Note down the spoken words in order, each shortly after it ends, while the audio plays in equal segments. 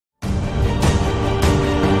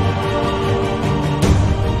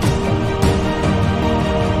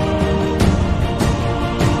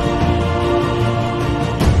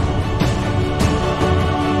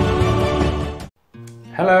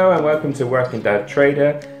welcome to Working Dad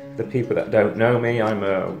Trader. The people that don't know me, I'm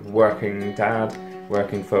a working dad,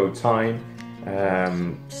 working full time,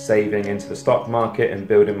 saving into the stock market and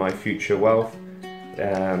building my future wealth.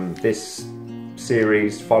 This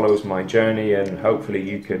series follows my journey and hopefully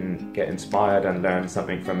you can get inspired and learn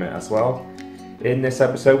something from it as well. In this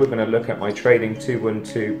episode we're going to look at my Trading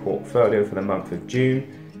 212 portfolio for the month of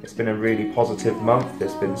June. It's been a really positive month.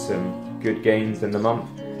 There's been some good gains in the month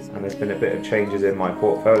and there's been a bit of changes in my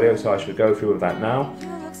portfolio, so I should go through with that now.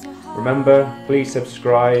 Remember, please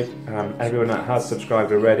subscribe. Everyone that has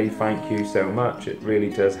subscribed already, thank you so much. It really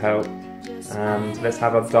does help. And let's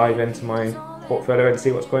have a dive into my portfolio and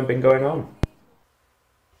see what's been going on.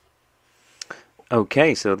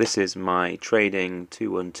 Okay, so this is my Trading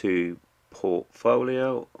 212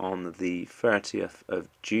 portfolio on the 30th of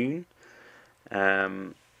June.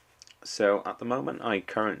 So at the moment I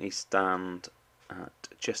currently stand at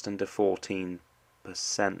just under 14%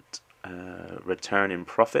 return in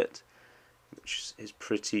profit, which is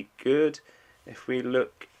pretty good. If we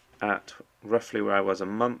look at roughly where I was a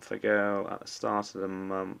month ago, at the start of the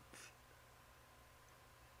month,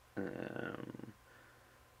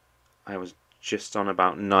 I was just on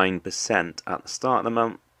about 9% at the start of the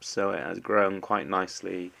month, so it has grown quite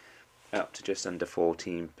nicely up to just under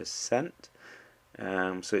 14%.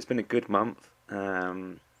 So it's been a good month.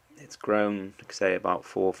 It's grown, like I say, about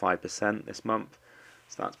 4 or 5% this month,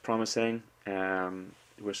 so that's promising.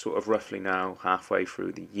 We're sort of roughly now halfway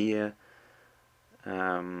through the year,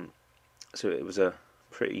 so it was a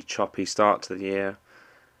pretty choppy start to the year,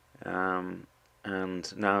 and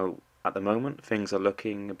now at the moment things are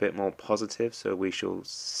looking a bit more positive, so we shall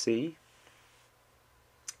see.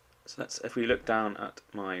 So if we look down at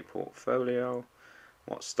my portfolio,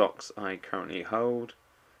 what stocks I currently hold.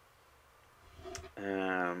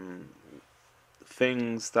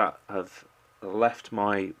 Things that have left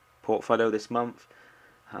my portfolio this month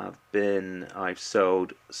have been, I've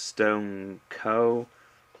sold Stone Co,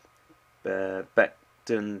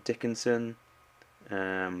 Becton Dickinson,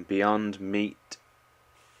 Beyond Meat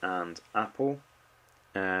and Apple.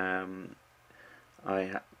 I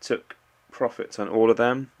took profits on all of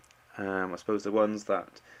them. I suppose the ones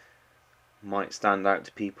that might stand out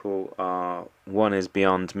to people are, one is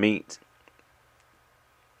Beyond Meat.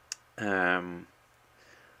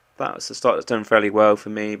 That's a stock that's done fairly well for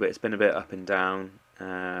me, but it's been a bit up and down,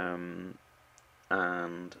 and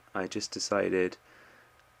I just decided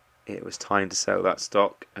it was time to sell that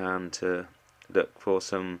stock and to look for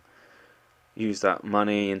use that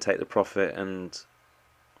money and take the profit and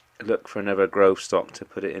look for another growth stock to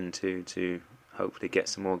put it into to hopefully get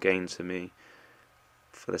some more gains for me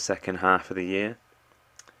for the second half of the year.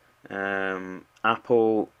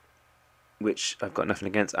 Apple, which I've got nothing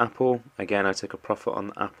against Apple. Again, I took a profit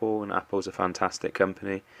on Apple, and Apple's a fantastic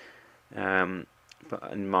company. But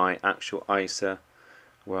in my actual ISA,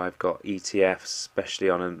 where I've got ETFs, especially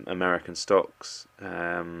on American stocks,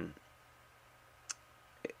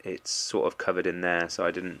 it's sort of covered in there. So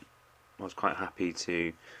I was quite happy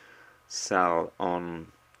to sell on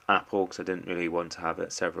Apple because I didn't really want to have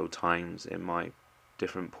it several times in my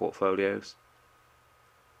different portfolios.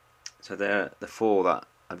 So they're the four that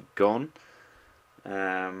have gone.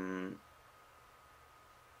 As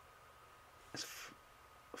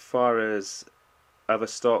far as other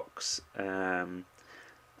stocks,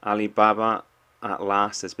 Alibaba at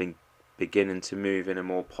last has been beginning to move in a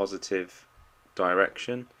more positive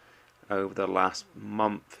direction. Over the last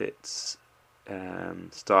month it's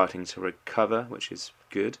starting to recover, which is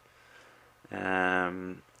good,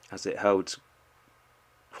 as it holds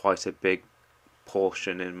quite a big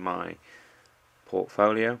portion in my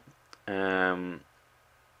portfolio.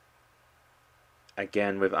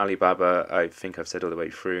 Again, with Alibaba, I think I've said all the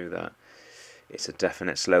way through that it's a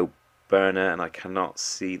definite slow burner, and I cannot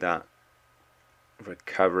see that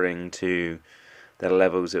recovering to the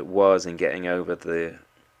levels it was and getting over the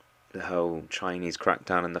whole Chinese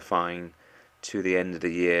crackdown and the fine to the end of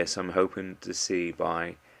the year. So I'm hoping to see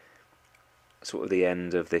by sort of the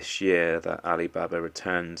end of this year that Alibaba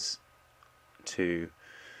returns to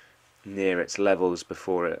near its levels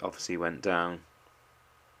before it obviously went down,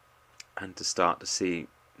 and to start to see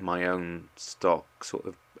my own stock sort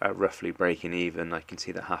of roughly breaking even. I can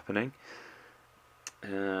see that happening.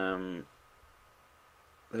 There's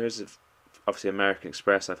obviously American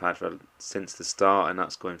Express I've had since the start, and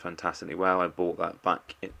that's going fantastically well. I bought that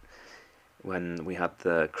back when we had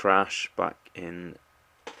the crash back in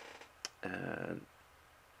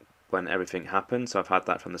when everything happened, so I've had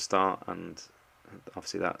that from the start, and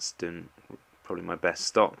obviously that's doing probably my best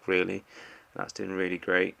stock really. That's doing really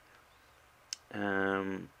great.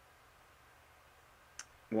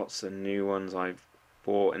 what's the new ones I've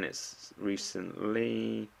bought, and it's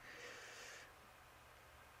recently.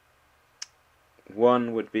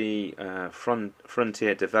 One would be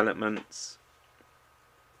Frontier Developments,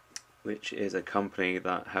 which is a company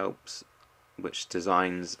that which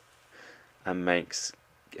designs and makes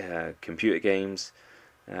computer games.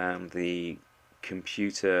 The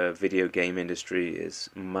computer video game industry is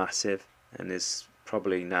massive and is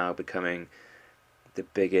probably now becoming the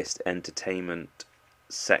biggest entertainment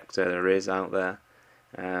sector there is out there.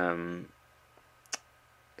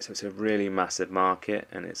 So it's a really massive market,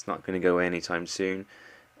 and it's not going to go away anytime soon.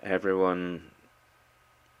 Everyone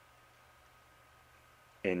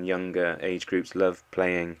in younger age groups love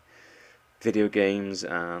playing video games,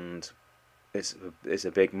 and it's a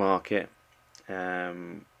big market.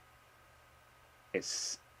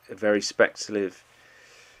 It's a very speculative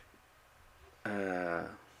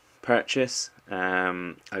purchase.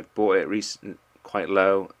 I've bought it quite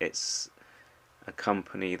low. It's a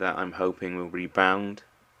company that I'm hoping will rebound.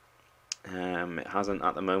 It hasn't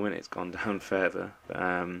at the moment. It's gone down further,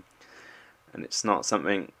 and it's not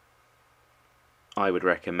something I would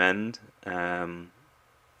recommend. But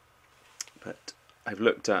I've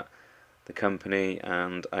looked at the company,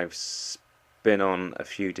 and I've been on a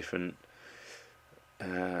few different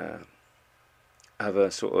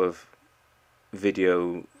other sort of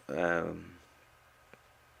video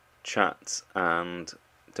chats and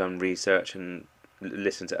done research and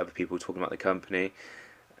listened to other people talking about the company,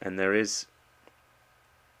 and there is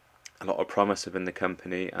a lot of promise within the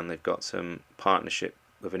company, and they've got some partnership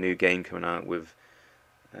with a new game coming out with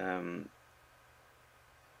the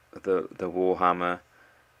Warhammer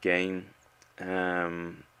game,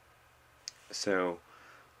 so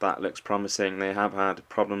that looks promising. They have had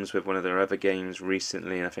problems with one of their other games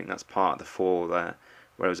recently, and I think that's part of the fall there,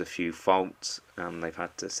 where there was a few faults and they've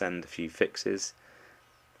had to send a few fixes.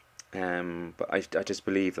 But I just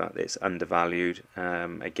believe that it's undervalued.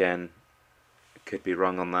 Again, could be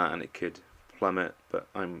wrong on that, and it could plummet. But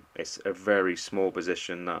it's a very small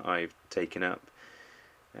position that I've taken up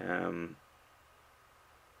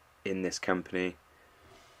in this company.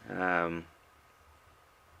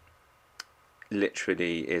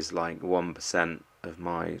 Literally is like 1% of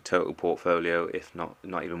my total portfolio, if not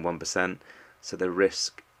even 1%. So the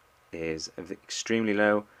risk is extremely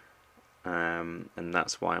low. And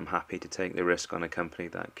that's why I'm happy to take the risk on a company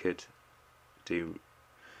that could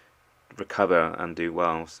recover and do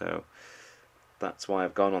well. So that's why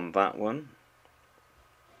I've gone on that one.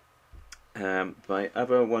 My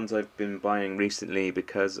other ones I've been buying recently,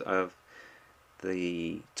 because of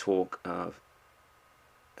the talk of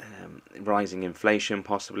rising inflation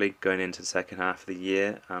possibly going into the second half of the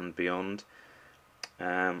year and beyond,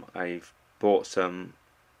 I've bought some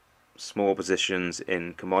small positions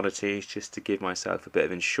in commodities just to give myself a bit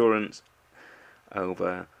of insurance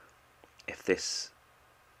over if this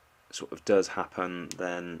sort of does happen,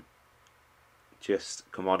 then just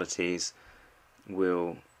commodities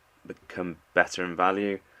will become better in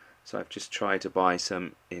value. So I've just tried to buy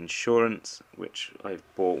some insurance, which I've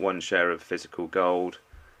bought one share of physical gold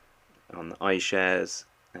on the iShares,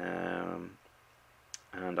 and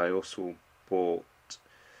I also bought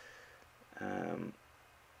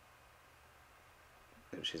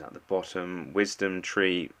which is at the bottom, Wisdom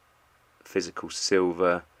Tree physical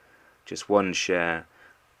silver, just one share.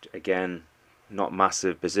 Again, not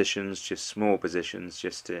massive positions, just small positions,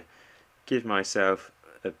 just to give myself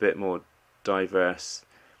a bit more diversity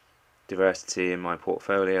in my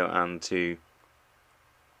portfolio, and to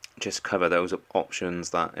just cover those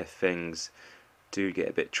options that if things do get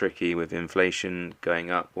a bit tricky with inflation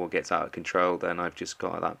going up or gets out of control, then I've just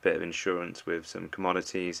got that bit of insurance with some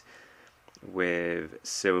commodities, with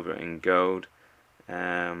silver and gold.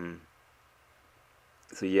 So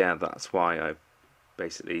yeah, that's why I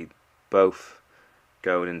basically, both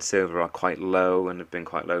gold and silver are quite low and have been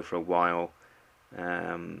quite low for a while.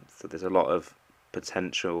 So there's a lot of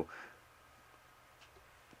potential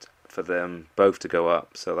for them both to go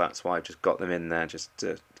up, so that's why I've just got them in there, just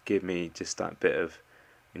to give me just that bit of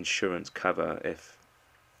insurance cover if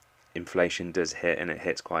inflation does hit, and it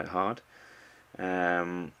hits quite hard.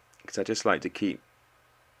 Because I just like to keep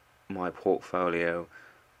my portfolio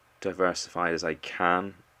diversified as I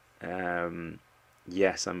can.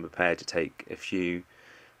 Yes, I'm prepared to take a few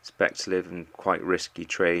speculative and quite risky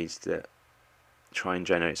trades that try and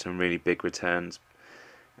generate some really big returns,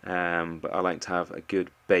 but I like to have a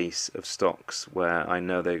good base of stocks where I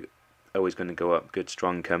know they're always going to go up, good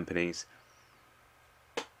strong companies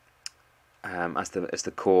as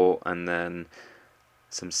the core, and then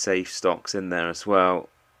some safe stocks in there as well,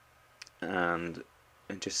 and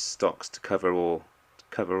just stocks to cover all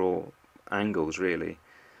cover all angles really.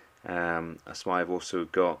 That's why I've also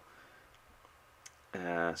got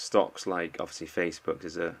stocks like, obviously Facebook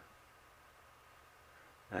is a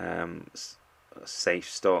safe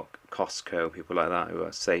stock, Costco, people like that who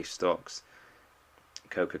are safe stocks.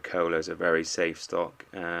 Coca-Cola is a very safe stock,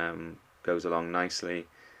 goes along nicely.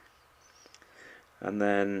 And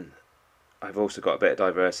then I've also got a bit of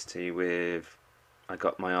diversity with, I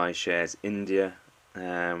got my iShares India,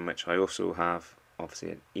 which I also have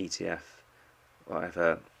obviously an ETF,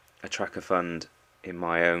 whatever, a tracker fund in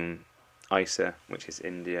my own ISA, which is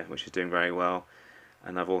India, which is doing very well.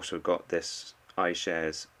 And I've also got this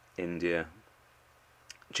iShares India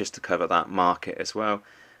just to cover that market as well,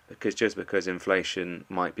 because just because inflation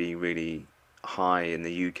might be really high in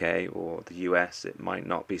the UK or the US, it might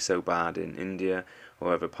not be so bad in India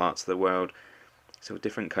or other parts of the world. So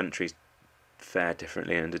different countries fare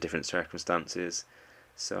differently under different circumstances.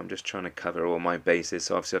 So I'm just trying to cover all my bases.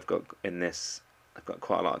 So obviously I've got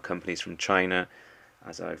quite a lot of companies from China,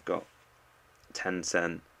 as I've got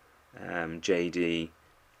Tencent, JD.com,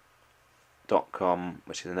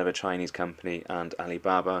 which is another Chinese company, and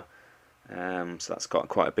Alibaba. So that's got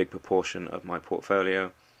quite a big proportion of my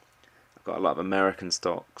portfolio. I've got a lot of American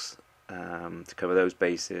stocks to cover those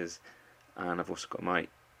bases, and I've also got my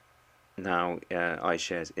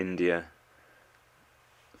iShares India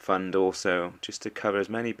fund also, just to cover as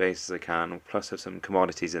many bases as I can, plus have some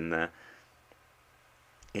commodities in there.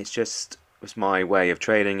 It's my way of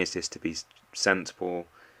trading is just to be sensible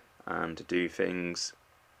and to do things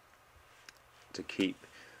to keep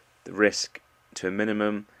the risk to a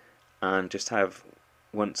minimum, and just have,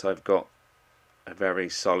 once I've got a very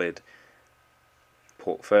solid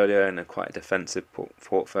portfolio and quite a defensive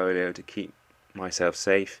portfolio to keep myself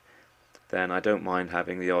safe, then I don't mind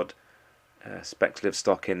having the odd speculative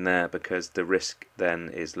stock in there, because the risk then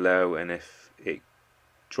is low, and if it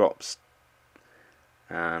drops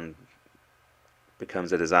and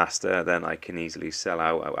becomes a disaster, then I can easily sell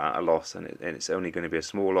out at a loss, and it's only going to be a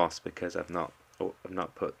small loss because I've not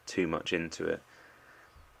put too much into it.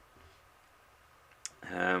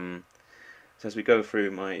 So as we go through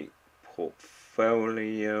my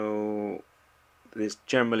portfolio, there's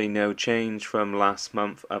generally no change from last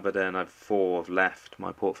month, other than I've 4 have left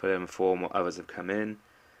my portfolio and 4 more others have come in.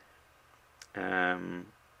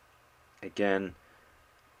 Again,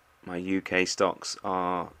 my UK stocks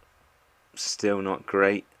are still not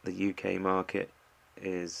great. The UK market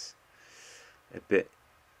is a bit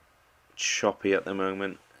choppy at the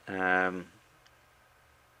moment.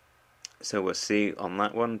 So we'll see on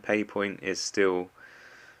that one. PayPoint is still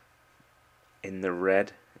in the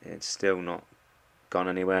red. It's still not gone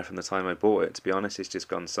anywhere from the time I bought it, to be honest. It's just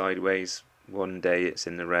gone sideways. One day it's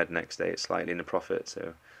in the red, next day it's slightly in the profit.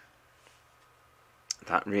 So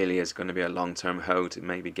that really is going to be a long-term hold to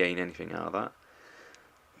maybe gain anything out of that.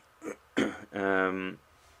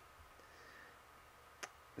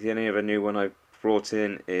 The only other new one I brought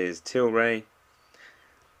in is Tilray,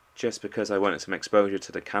 just because I wanted some exposure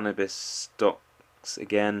to the cannabis stocks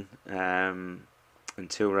again. And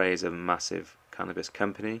Tilray is a massive cannabis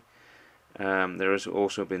company. There has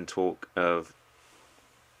also been talk of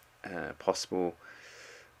possible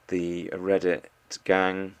the Reddit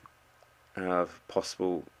gang of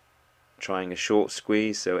possible trying a short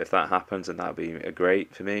squeeze. So if that happens, then that would be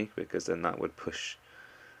great for me, because then that would push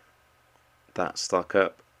that stock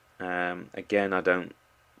up. Again, I don't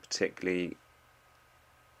particularly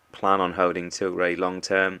plan on holding Tilray long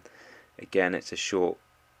term. Again, it's a short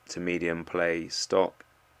to medium play stock.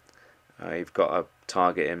 I've got a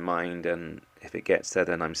target in mind, and if it gets there,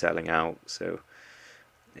 then I'm selling out. So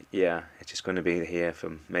yeah, it's just going to be here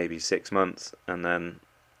for maybe 6 months, and then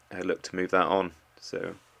I look to move that on.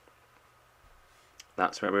 So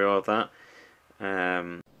that's where we are with that.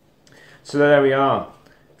 So there we are.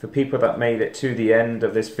 For people that made it to the end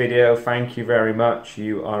of this video, thank you very much.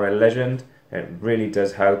 You are a legend. It really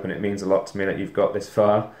does help, and it means a lot to me that you've got this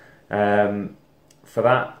far. For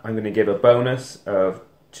that, I'm going to give a bonus of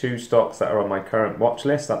 2 stocks that are on my current watch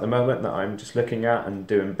list at the moment that I'm just looking at and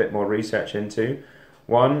doing a bit more research into.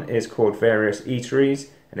 One is called Various Eateries,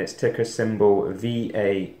 and its ticker symbol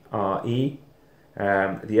VARE.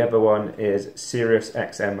 The other one is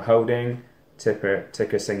SiriusXM Holding,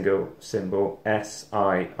 ticker symbol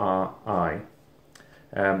SIRI.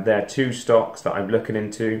 They're 2 stocks that I'm looking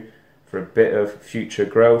into for a bit of future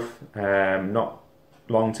growth. Not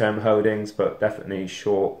long-term holdings, but definitely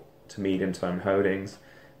short to medium-term holdings.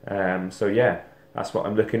 So yeah, that's what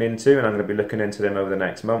I'm looking into, and I'm going to be looking into them over the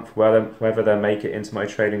next month. Whether they'll make it into my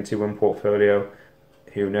Trading 2-1 portfolio,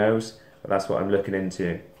 who knows, but that's what I'm looking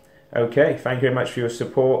into. Okay, thank you very much for your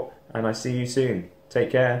support, and I see you soon.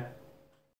 Take care.